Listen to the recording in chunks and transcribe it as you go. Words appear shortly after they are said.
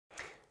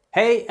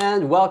Hey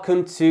and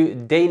welcome to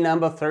day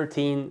number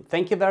 13.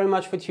 Thank you very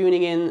much for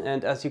tuning in,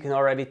 and as you can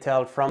already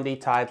tell from the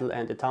title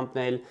and the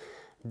thumbnail,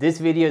 this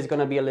video is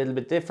going to be a little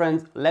bit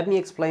different. Let me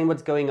explain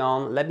what's going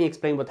on, let me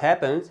explain what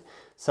happened.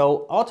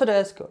 So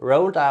Autodesk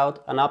rolled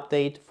out an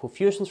update for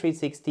Fusion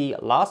 360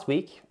 last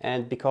week,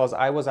 and because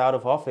I was out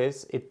of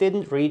office, it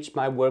didn't reach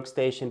my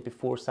workstation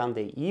before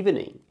Sunday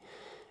evening.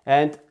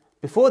 And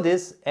before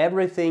this,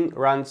 everything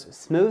runs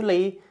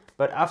smoothly.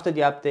 But after the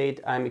update,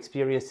 I'm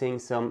experiencing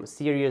some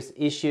serious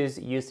issues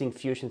using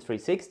Fusion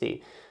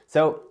 360.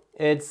 So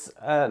it's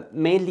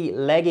mainly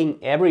lagging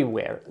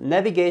everywhere.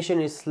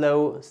 Navigation is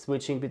slow,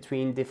 switching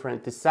between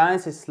different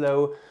designs is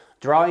slow,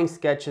 drawing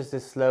sketches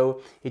is slow.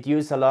 It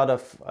uses a lot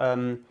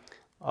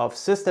of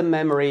system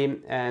memory,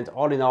 and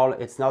all in all,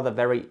 it's not a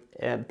very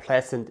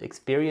pleasant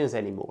experience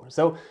anymore.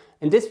 So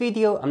in this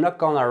video, I'm not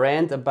gonna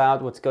rant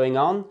about what's going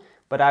on,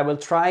 but I will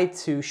try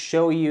to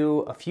show you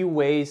a few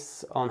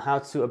ways on how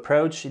to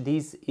approach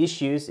these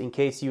issues in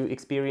case you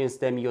experience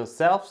them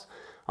yourselves.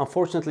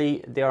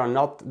 Unfortunately, there are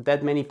not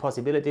that many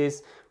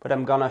possibilities, but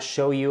I'm gonna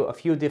show you a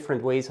few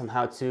different ways on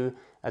how to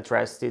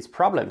address this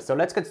problem. So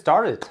let's get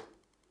started.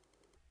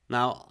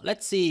 Now,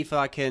 let's see if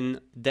I can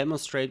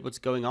demonstrate what's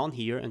going on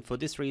here. And for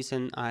this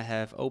reason, I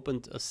have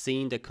opened a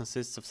scene that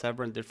consists of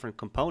several different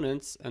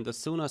components. And as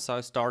soon as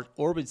I start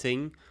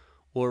orbiting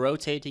or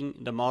rotating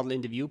the model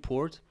in the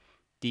viewport,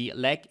 the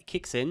lag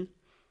kicks in.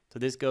 So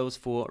this goes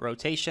for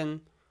rotation,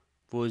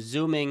 for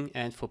zooming,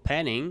 and for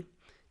panning.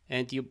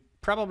 And you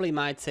probably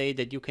might say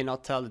that you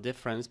cannot tell the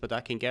difference, but I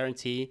can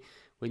guarantee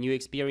when you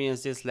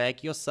experience this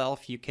lag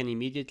yourself, you can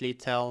immediately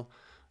tell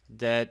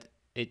that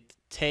it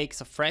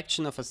takes a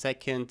fraction of a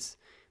second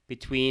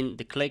between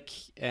the click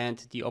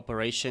and the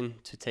operation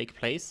to take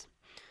place.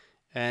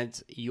 And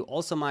you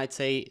also might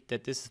say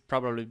that this is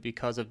probably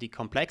because of the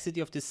complexity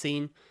of the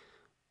scene.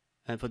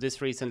 And for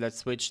this reason, let's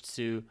switch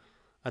to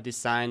a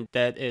design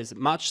that is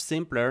much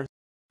simpler,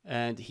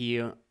 and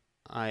here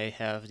I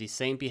have the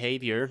same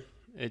behavior.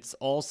 It's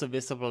also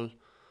visible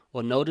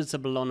or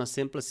noticeable on a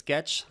simple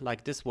sketch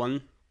like this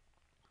one,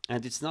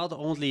 and it's not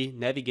only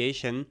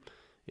navigation,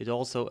 it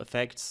also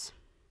affects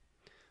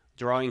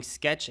drawing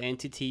sketch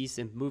entities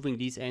and moving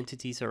these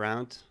entities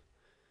around.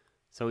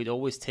 So it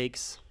always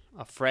takes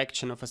a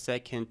fraction of a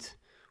second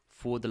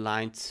for the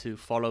line to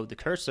follow the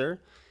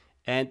cursor,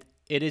 and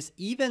it is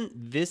even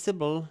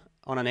visible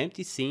on an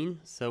empty scene.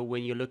 So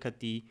when you look at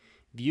the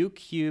view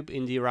cube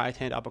in the right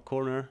hand upper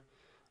corner,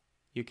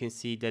 you can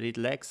see that it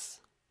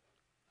lags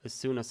as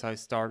soon as I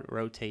start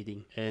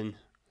rotating in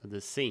the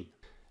scene.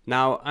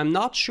 Now, I'm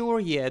not sure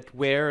yet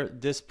where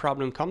this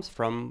problem comes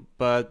from,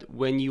 but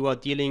when you are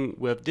dealing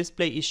with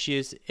display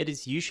issues, it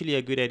is usually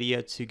a good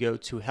idea to go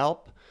to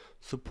Help,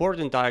 Support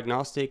and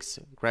Diagnostics,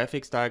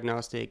 Graphics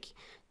Diagnostic.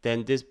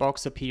 Then this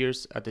box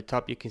appears. At the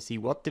top you can see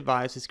what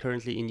device is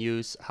currently in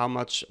use, how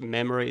much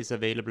memory is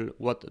available,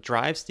 what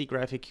drives the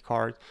graphic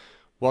card,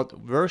 what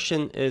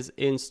version is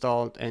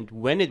installed, and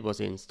when it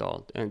was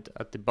installed. And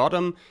at the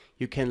bottom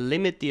you can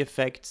limit the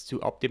effects to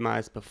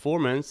optimize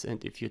performance,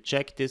 and if you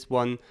check this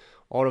one,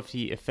 all of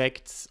the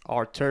effects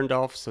are turned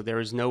off, so there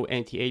is no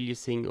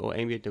anti-aliasing or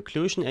ambient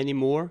occlusion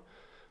anymore.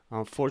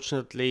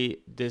 Unfortunately,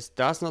 this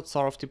does not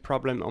solve the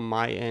problem on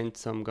my end,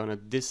 so I'm gonna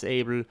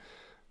disable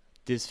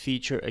this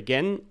feature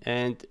again.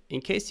 And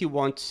in case you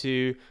want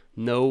to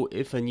know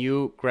if a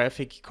new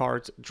graphic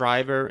card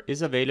driver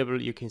is available,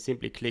 you can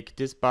simply click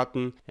this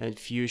button and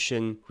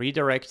Fusion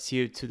redirects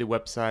you to the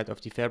website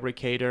of the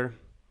fabricator.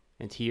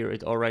 And here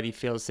it already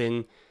fills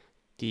in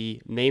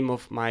the name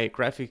of my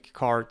graphic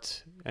card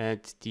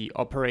and the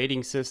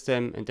operating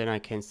system, and then I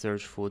can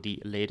search for the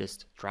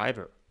latest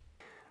driver.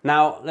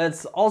 Now,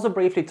 let's also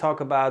briefly talk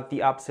about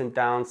the ups and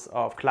downs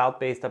of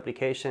cloud-based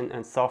application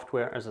and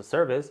software as a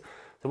service.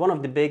 So one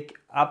of the big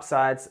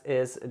upsides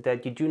is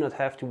that you do not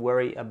have to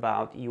worry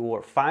about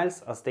your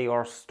files, as they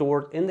are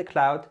stored in the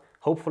cloud,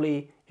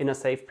 hopefully in a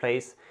safe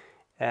place.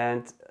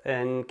 And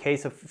in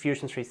case of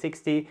Fusion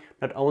 360,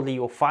 not only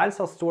your files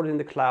are stored in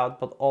the cloud,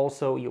 but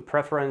also your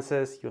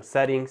preferences, your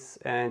settings,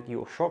 and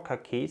your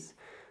shortcut keys.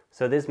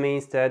 So this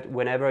means that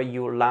whenever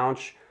you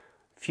launch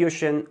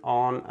Fusion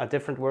on a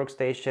different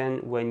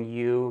workstation, when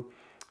you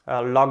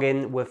log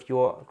in with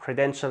your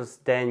credentials,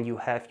 then you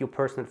have your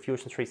personal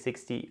Fusion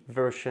 360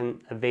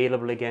 version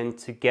available again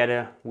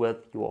together with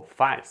your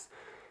files.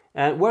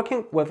 And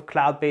working with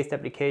cloud-based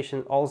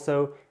applications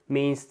also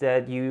means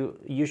that you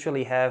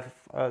usually have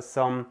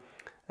some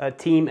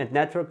team and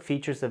network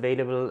features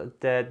available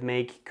that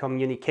make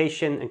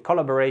communication and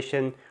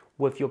collaboration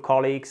with your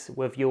colleagues,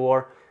 with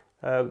your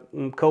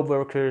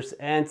co-workers,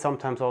 and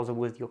sometimes also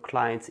with your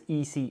clients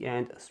easy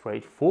and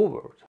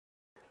straightforward.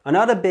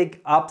 Another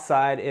big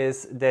upside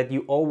is that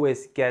you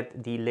always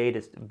get the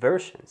latest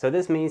version. So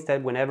this means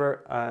that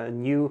whenever a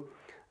new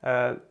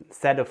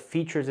set of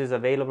features is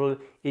available,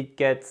 it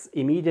gets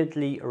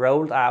immediately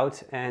rolled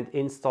out and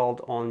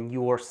installed on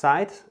your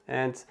site.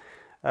 And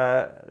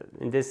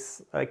in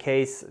this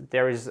case,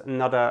 there is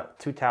not a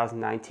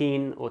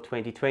 2019 or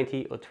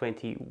 2020 or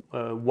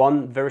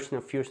 21 version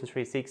of Fusion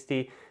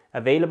 360.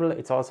 available.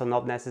 It's also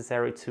not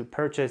necessary to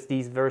purchase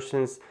these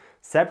versions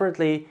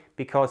separately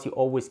because you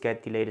always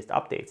get the latest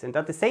updates. And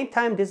at the same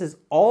time, this is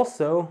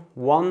also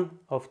one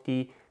of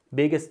the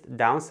biggest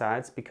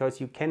downsides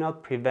because you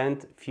cannot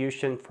prevent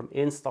Fusion from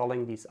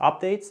installing these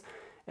updates.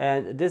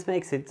 And this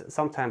makes it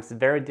sometimes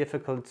very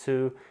difficult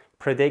to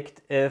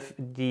predict if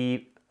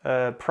the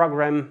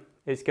program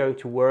is going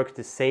to work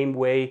the same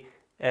way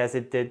as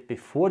it did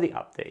before the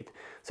update.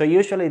 So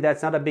usually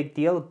that's not a big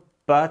deal,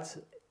 but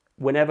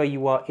whenever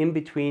you are in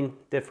between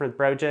different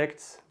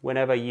projects,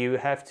 whenever you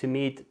have to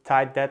meet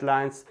tight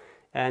deadlines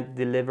and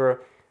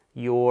deliver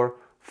your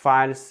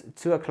files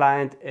to a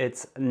client,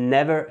 it's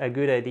never a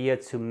good idea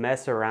to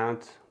mess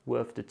around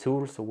with the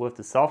tools or with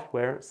the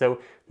software. So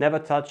never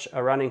touch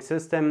a running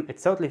system.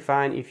 It's totally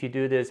fine if you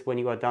do this when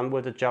you are done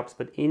with the jobs,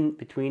 but in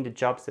between the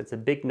jobs, it's a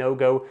big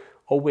no-go.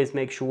 Always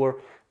make sure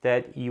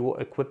that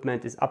your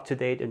equipment is up to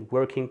date and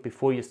working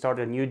before you start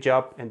a new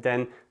job. And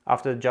then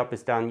after the job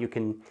is done, you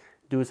can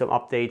do some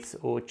updates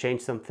or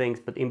change some things,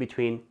 but in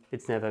between,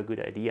 it's never a good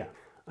idea.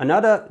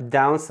 Another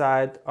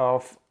downside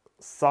of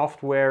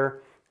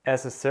software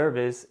as a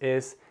service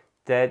is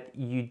that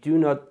you do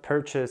not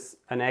purchase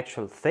an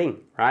actual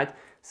thing, right?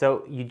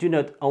 So you do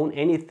not own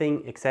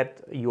anything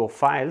except your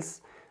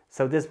files.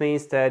 So this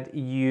means that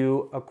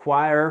you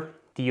acquire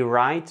the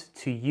right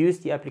to use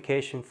the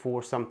application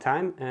for some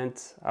time, and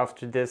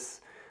after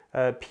this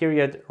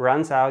period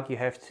runs out, you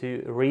have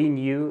to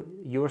renew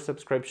your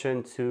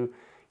subscription to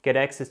get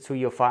access to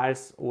your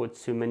files or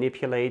to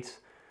manipulate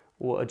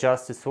or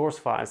adjust the source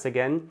files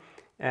again.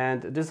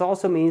 And this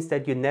also means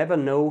that you never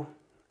know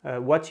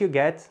what you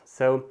get.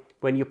 So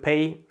when you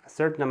pay a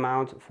certain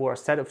amount for a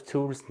set of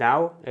tools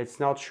now, it's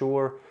not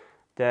sure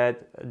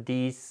that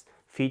these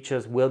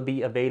features will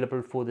be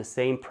available for the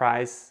same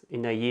price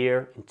in a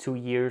year, in 2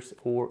 years,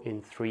 or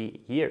in 3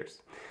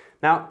 years.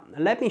 Now,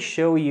 let me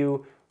show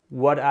you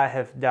what I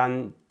have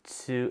done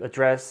to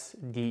address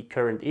the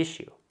current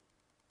issue.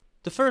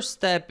 The first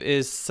step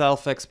is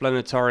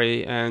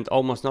self-explanatory and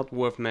almost not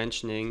worth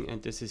mentioning,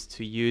 and this is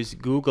to use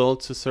Google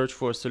to search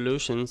for a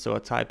solution. So I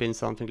type in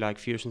something like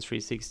Fusion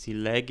 360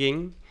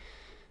 lagging,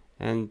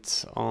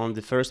 and on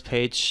the first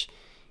page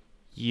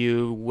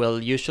you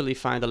will usually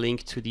find a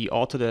link to the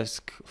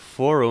Autodesk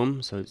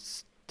forum, so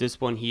it's this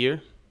one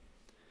here.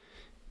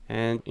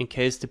 And in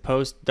case the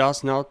post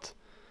does not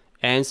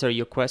answer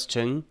your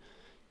question,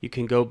 you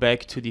can go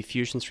back to the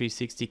Fusion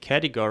 360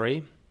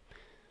 category.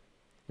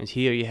 And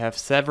here you have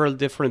several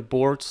different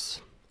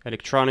boards: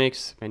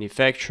 electronics,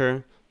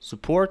 manufacturer,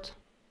 support,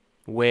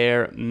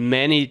 where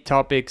many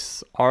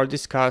topics are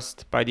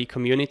discussed by the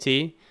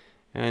community.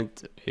 And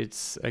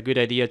it's a good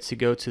idea to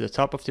go to the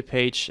top of the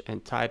page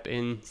and type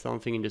in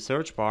something in the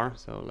search bar.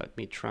 So let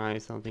me try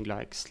something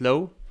like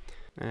slow.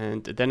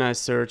 And then I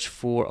search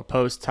for a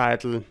post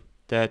title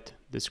that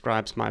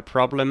describes my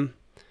problem.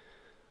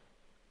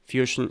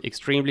 Fusion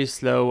extremely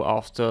slow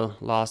after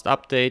last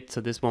update. So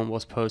this one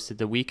was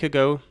posted a week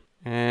ago.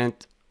 And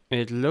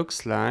it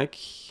looks like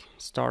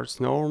starts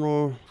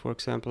normal. For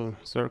example,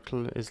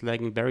 circle is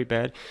lagging very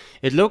bad.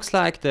 It looks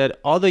like that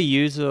other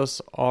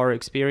users are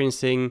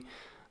experiencing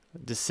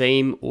the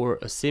same or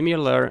a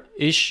similar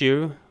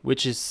issue,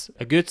 which is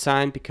a good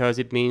sign because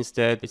it means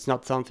that it's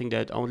not something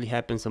that only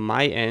happens on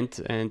my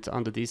end, and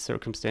under these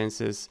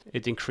circumstances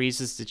it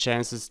increases the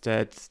chances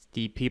that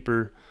the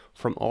people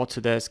from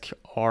Autodesk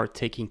are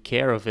taking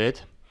care of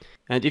it.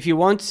 And if you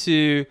want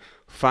to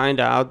find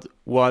out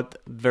what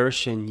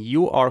version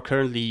you are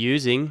currently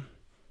using,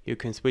 you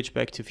can switch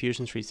back to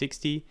Fusion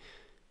 360,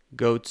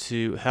 go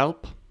to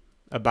Help,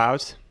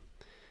 About,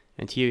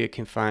 and here you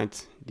can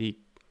find the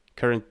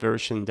current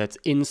version that's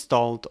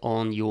installed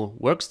on your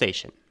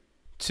workstation.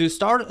 To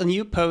start a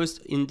new post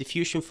in the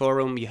Fusion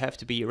forum, you have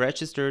to be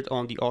registered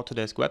on the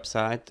Autodesk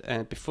website,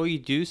 and before you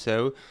do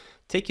so,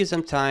 take you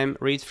some time,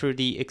 read through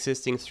the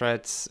existing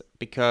threads,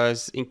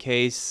 because in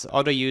case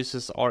other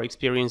users are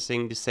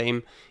experiencing the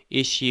same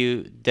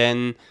issue,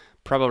 then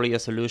probably a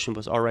solution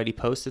was already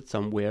posted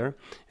somewhere.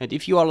 And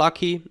if you are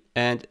lucky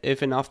and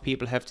if enough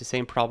people have the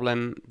same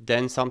problem,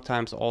 then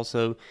sometimes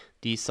also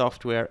the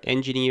software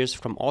engineers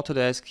from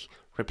Autodesk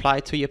reply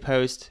to your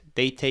post,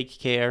 they take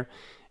care,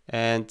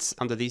 and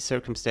under these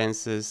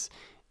circumstances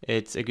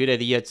it's a good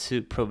idea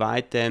to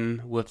provide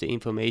them with the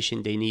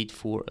information they need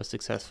for a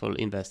successful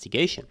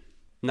investigation.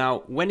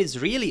 Now, when it's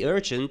really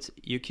urgent,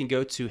 you can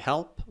go to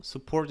Help,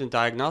 Support and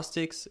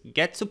Diagnostics,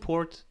 Get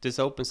Support. This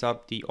opens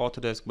up the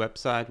Autodesk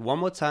website one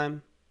more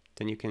time.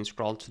 Then you can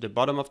scroll to the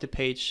bottom of the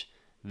page,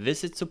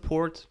 Visit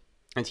Support,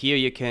 and here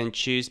you can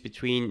choose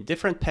between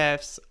different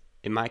paths.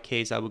 In my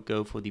case, I would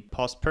go for the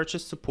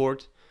post-purchase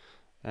support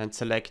and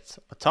select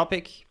a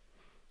topic,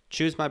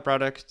 choose my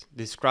product,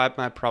 describe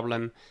my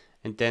problem,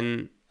 and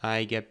then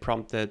I get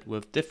prompted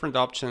with different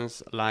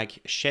options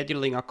like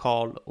scheduling a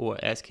call or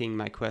asking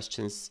my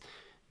questions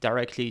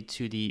directly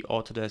to the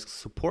Autodesk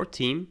support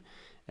team.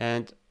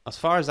 And as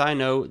far as I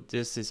know,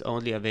 this is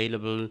only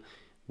available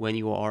when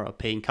you are a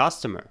paying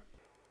customer.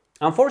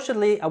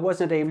 Unfortunately, I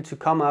wasn't able to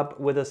come up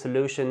with a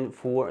solution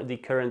for the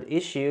current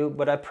issue,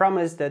 but I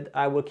promise that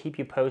I will keep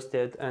you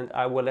posted and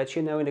I will let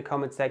you know in the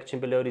comment section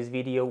below this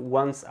video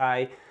once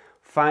I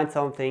find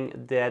something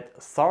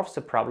that solves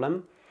the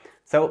problem.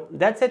 So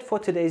that's it for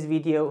today's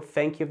video.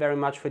 Thank you very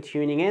much for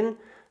tuning in.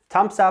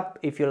 Thumbs up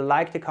if you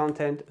like the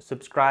content,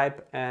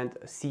 subscribe, and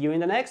see you in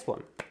the next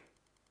one.